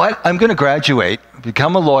 You know what? I'm going to graduate,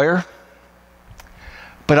 become a lawyer,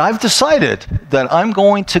 but I've decided that I'm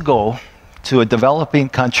going to go to a developing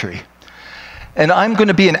country and I'm going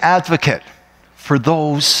to be an advocate for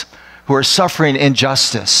those who are suffering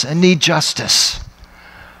injustice and need justice.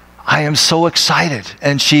 I am so excited.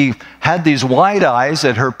 And she had these wide eyes,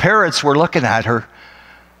 and her parents were looking at her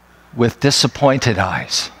with disappointed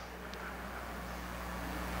eyes.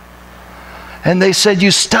 And they said,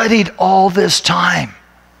 you studied all this time.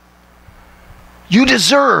 You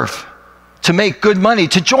deserve to make good money,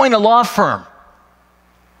 to join a law firm.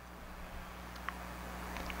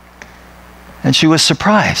 And she was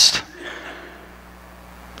surprised.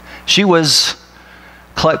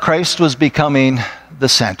 Christ was becoming the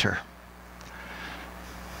center.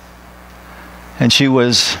 And she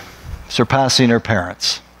was surpassing her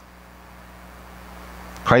parents.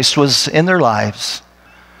 Christ was in their lives,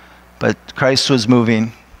 but Christ was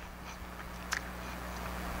moving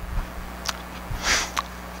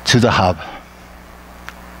to the hub.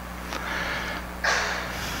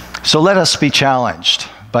 So let us be challenged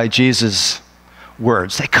by Jesus'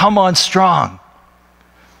 words. They come on strong.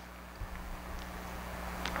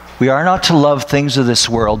 We are not to love things of this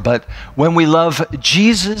world, but when we love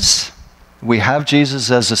Jesus, we have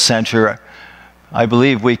Jesus as the center, I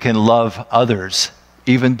believe we can love others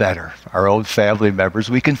even better. Our own family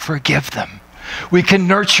members, we can forgive them. We can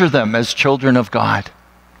nurture them as children of God.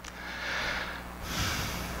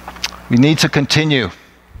 We need to continue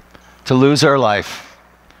to lose our life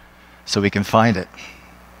so we can find it.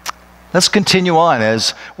 Let's continue on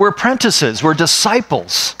as we're apprentices, we're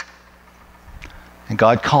disciples. And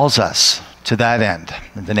God calls us to that end.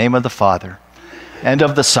 In the name of the Father, and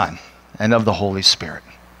of the Son, and of the Holy Spirit.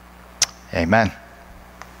 Amen.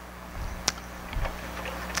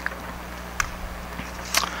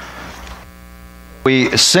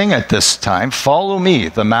 We sing at this time, "Follow Me,"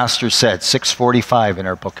 the Master said, 645 in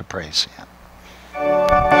our Book of Praise.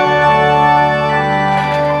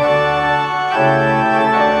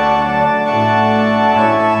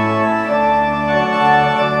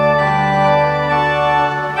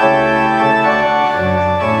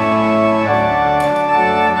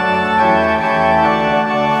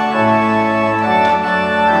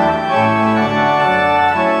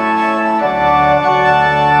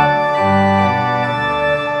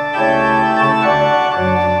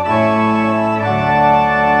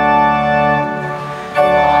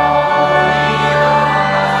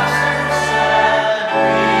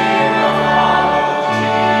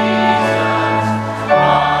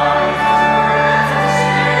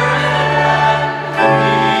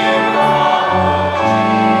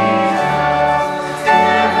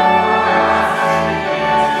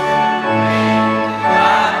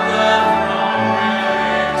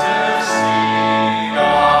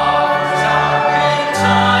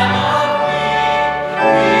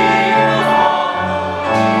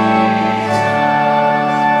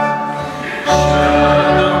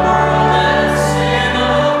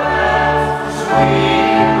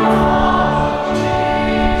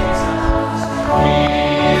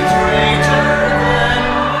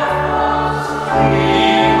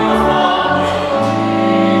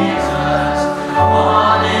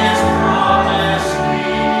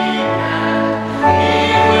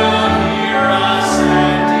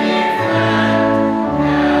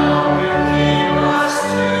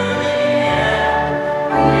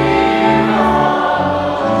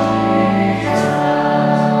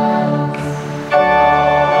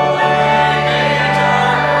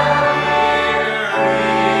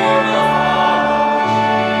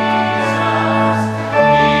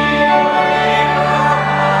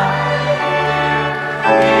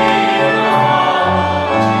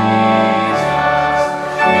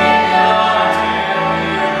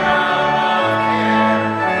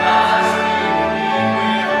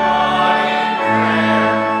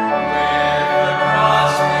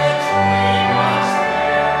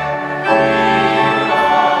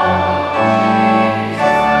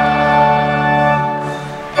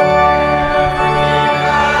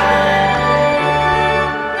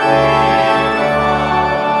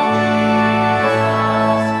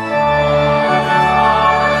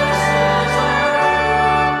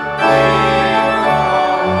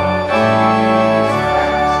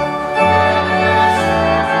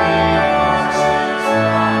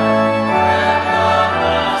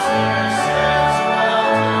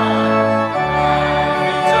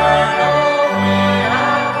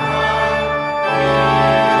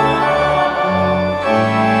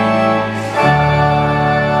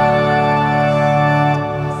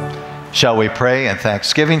 Shall we pray in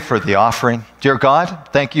thanksgiving for the offering? Dear God,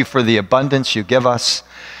 thank you for the abundance you give us.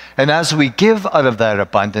 And as we give out of that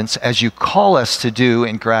abundance, as you call us to do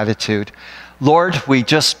in gratitude, Lord, we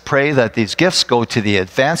just pray that these gifts go to the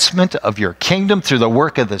advancement of your kingdom through the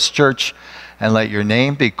work of this church, and let your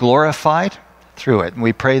name be glorified through it. And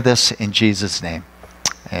we pray this in Jesus' name.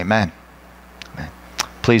 Amen. Amen.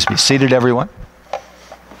 Please be seated, everyone.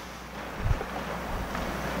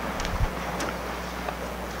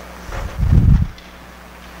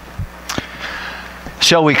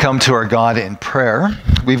 Shall we come to our God in prayer?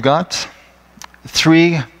 We've got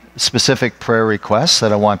 3 specific prayer requests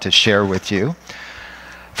that I want to share with you.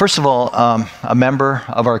 First of all, a member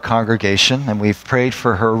of our congregation, and we've prayed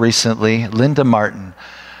for her recently, Linda Martin,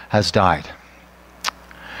 has died.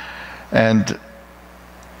 And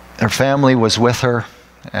her family was with her,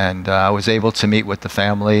 and I was able to meet with the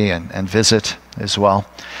family and visit as well.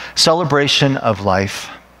 Celebration of life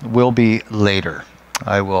will be later.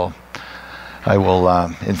 I will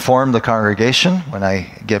inform the congregation when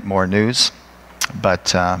I get more news,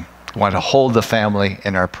 but I want to hold the family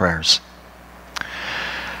in our prayers.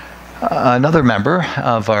 Another member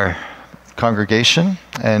of our congregation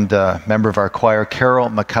and member of our choir, Carol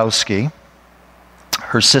Makowski,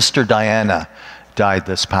 her sister Diana died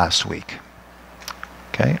this past week.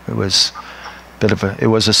 Okay, it was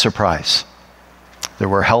a surprise. There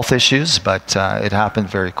were health issues, but it happened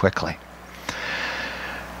very quickly.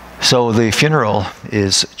 So the funeral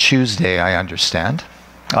is Tuesday, I understand.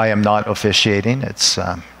 I am not officiating. It's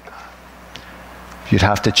you'd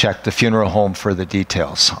have to check the funeral home for the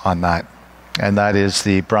details on that. And that is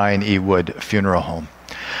the Brian E. Wood Funeral Home.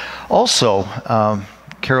 Also,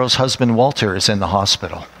 Carol's husband Walter is in the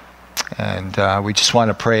hospital. And we just want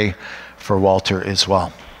to pray for Walter as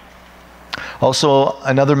well. Also,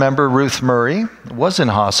 another member, Ruth Murray, was in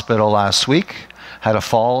hospital last week, had a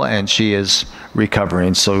fall, and she is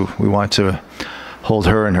recovering. So we want to hold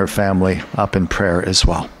her and her family up in prayer as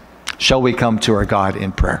well. Shall we come to our God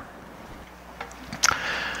in prayer?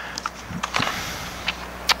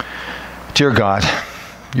 Dear God,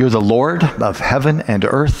 you're the Lord of heaven and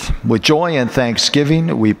earth. With joy and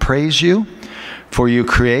thanksgiving, we praise you, for you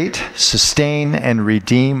create, sustain, and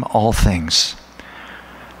redeem all things.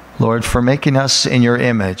 Lord, for making us in your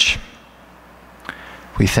image,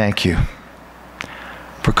 we thank you.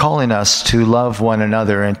 For calling us to love one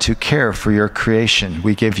another and to care for your creation,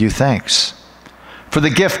 we give you thanks. For the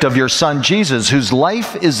gift of your Son, Jesus, whose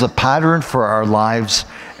life is the pattern for our lives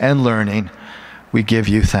and learning, we give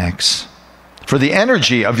you thanks. For the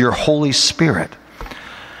energy of your Holy Spirit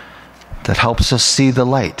that helps us see the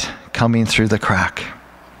light coming through the crack,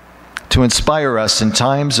 to inspire us in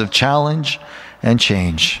times of challenge and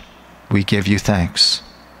change, we give you thanks.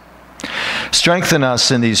 Strengthen us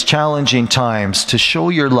in these challenging times to show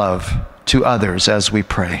your love to others as we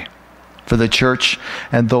pray. For the church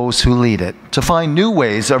and those who lead it, to find new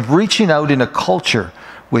ways of reaching out in a culture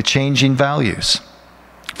with changing values.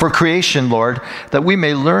 For creation, Lord, that we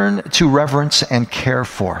may learn to reverence and care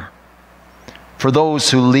for. For those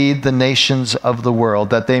who lead the nations of the world,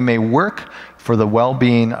 that they may work for the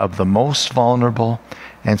well-being of the most vulnerable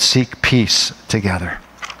and seek peace together.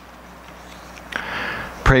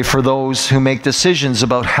 Pray for those who make decisions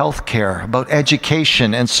about health care, about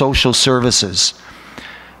education and social services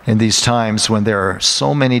in these times when there are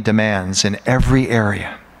so many demands in every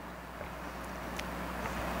area.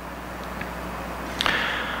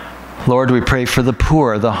 Lord, we pray for the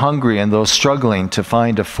poor, the hungry, and those struggling to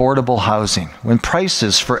find affordable housing when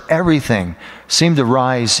prices for everything seem to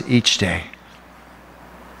rise each day.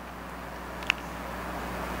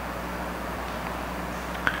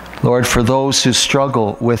 Lord, for those who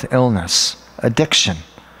struggle with illness, addiction,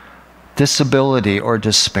 disability, or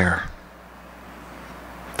despair.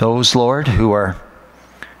 Those, Lord, who are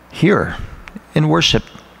here in worship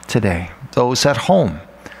today, those at home,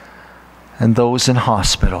 and those in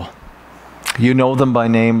hospital. You know them by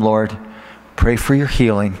name, Lord. Pray for your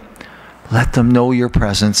healing. Let them know your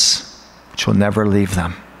presence, which will never leave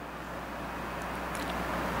them.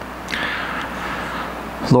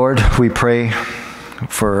 Lord, we pray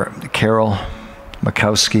for Carol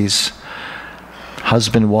Makowski's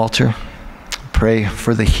husband, Walter. Pray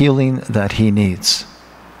for the healing that he needs.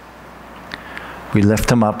 We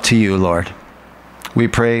lift him up to you, Lord. We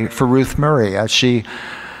pray for Ruth Murray as she,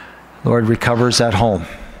 Lord, recovers at home.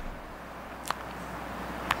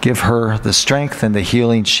 Give her the strength and the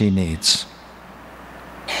healing she needs.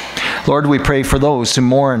 Lord, we pray for those who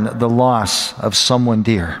mourn the loss of someone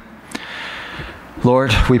dear.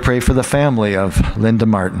 Lord, we pray for the family of Linda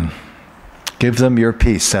Martin. Give them your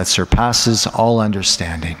peace that surpasses all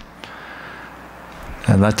understanding.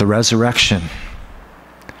 And let the resurrection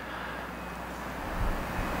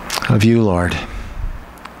of you, Lord,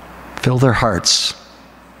 fill their hearts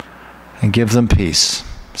and give them peace,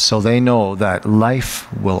 so they know that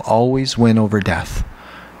life will always win over death.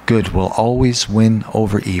 Good will always win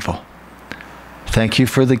over evil. Thank you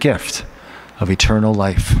for the gift of eternal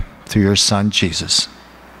life through your Son, Jesus.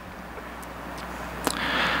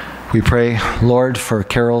 We pray, Lord, for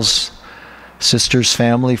Carol's sister's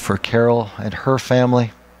family, for Carol and her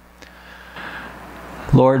family.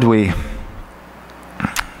 Lord, we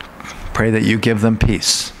pray that you give them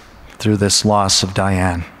peace through this loss of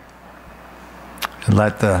Diane. And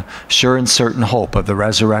let the sure and certain hope of the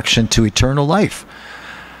resurrection to eternal life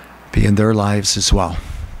be in their lives as well.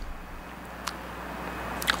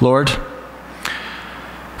 Lord,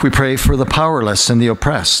 We pray for the powerless and the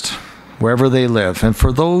oppressed, wherever they live, and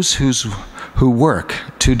for those who work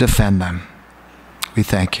to defend them. We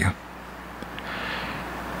thank you.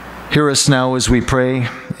 Hear us now as we pray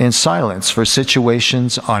in silence for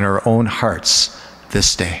situations on our own hearts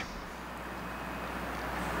this day.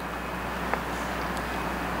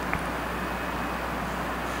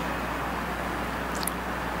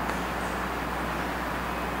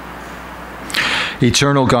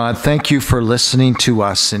 Eternal God, thank you for listening to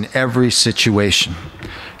us in every situation.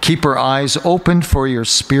 Keep our eyes open for your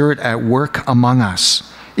Spirit at work among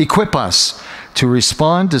us. Equip us to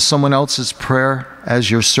respond to someone else's prayer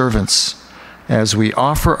as your servants, as we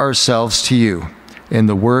offer ourselves to you in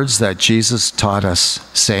the words that Jesus taught us,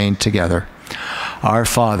 saying together, Our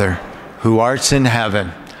Father, who art in heaven,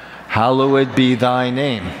 hallowed be thy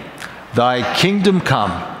name. Thy kingdom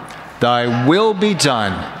come. Thy will be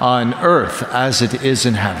done on earth as it is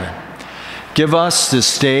in heaven. Give us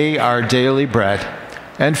this day our daily bread,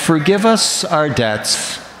 and forgive us our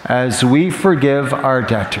debts as we forgive our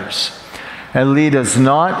debtors. And lead us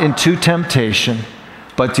not into temptation,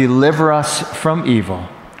 but deliver us from evil.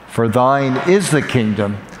 For thine is the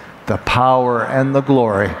kingdom, the power, and the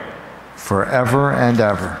glory, forever and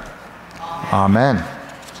ever. Amen.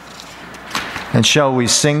 And shall we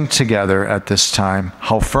sing together at this time,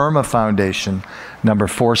 How Firm a Foundation, number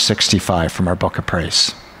 465 from our Book of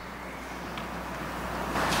Praise.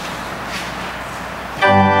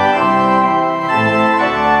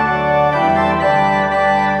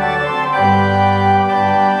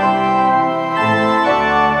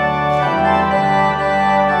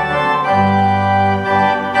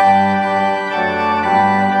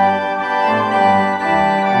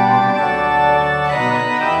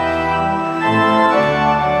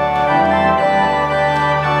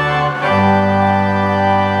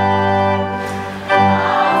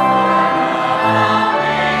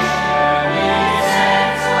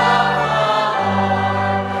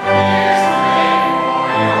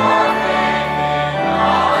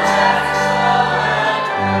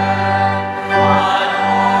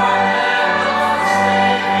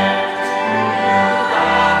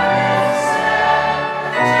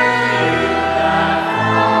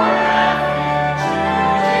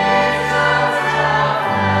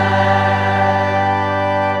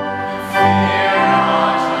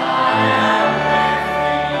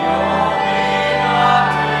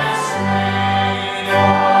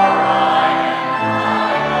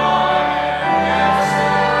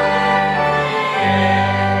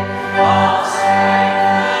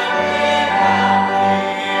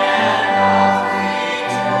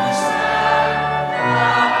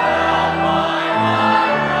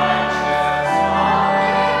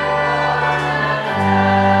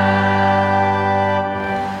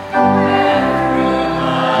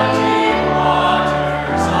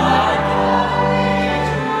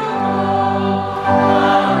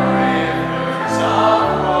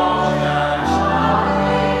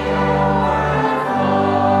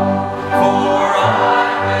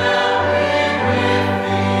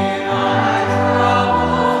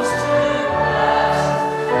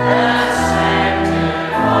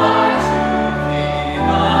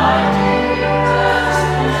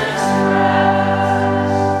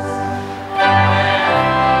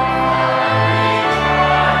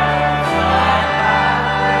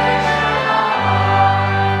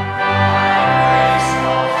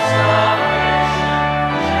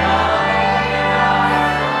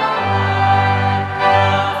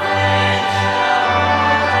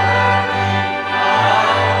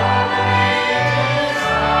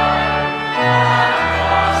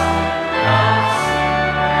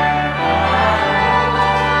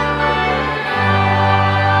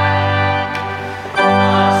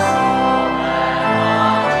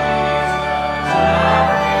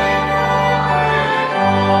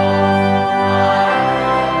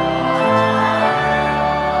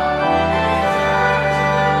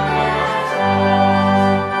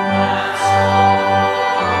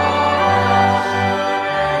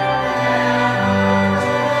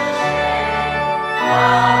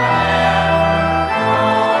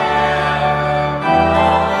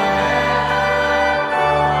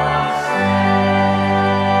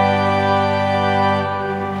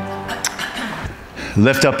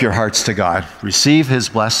 Lift up your hearts to God. Receive his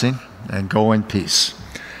blessing and go in peace.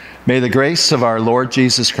 May the grace of our Lord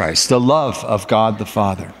Jesus Christ, the love of God the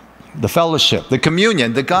Father, the fellowship, the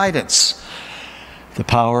communion, the guidance, the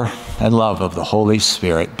power and love of the Holy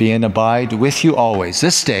Spirit be and abide with you always,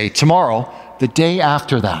 this day, tomorrow, the day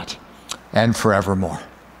after that, and forevermore.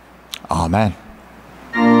 Amen.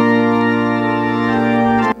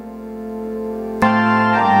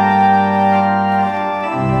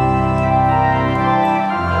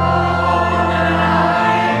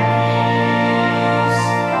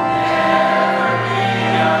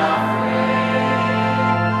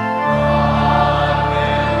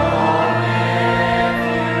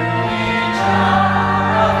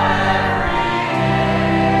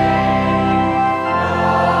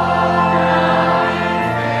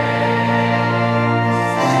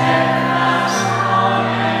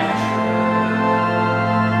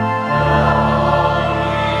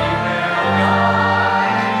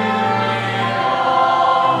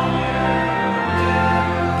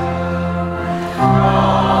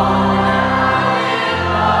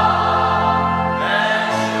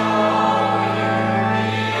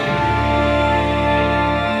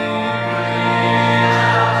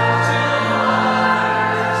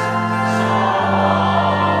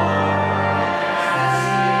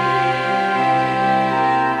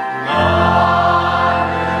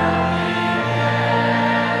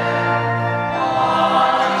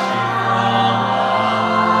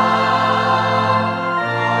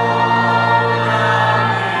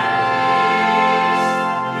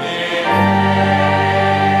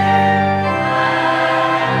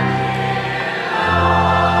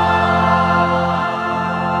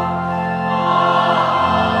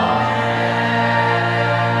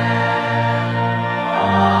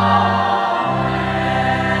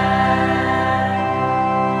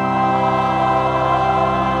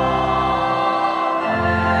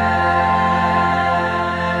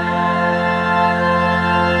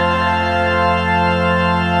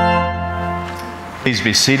 Please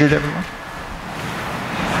be seated, everyone.